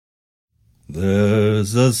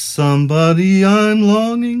There's a somebody I'm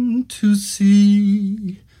longing to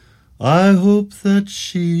see. I hope that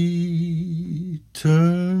she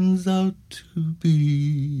turns out to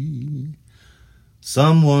be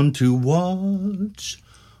someone to watch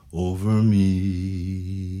over me.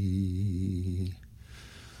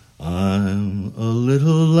 I'm a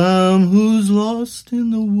little lamb who's lost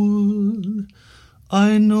in the wood.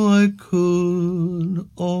 I know I could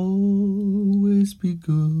always be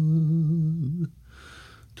good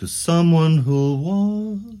to someone who'll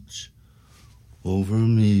watch over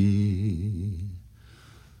me.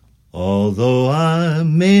 Although I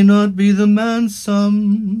may not be the man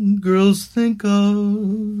some girls think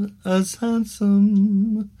of as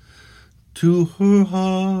handsome, to her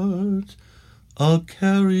heart I'll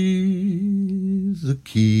carry the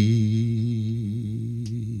key.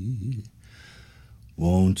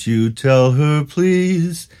 Won't you tell her,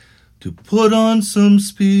 please, to put on some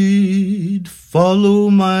speed, follow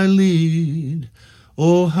my lead,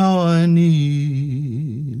 oh how I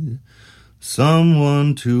need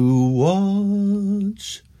someone to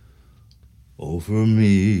watch over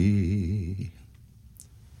me.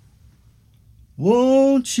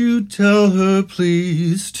 Won't you tell her,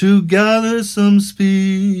 please, to gather some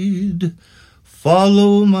speed,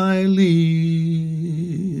 follow my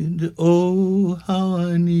lead, oh how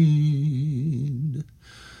I need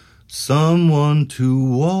someone to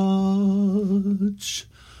watch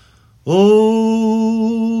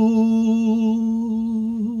over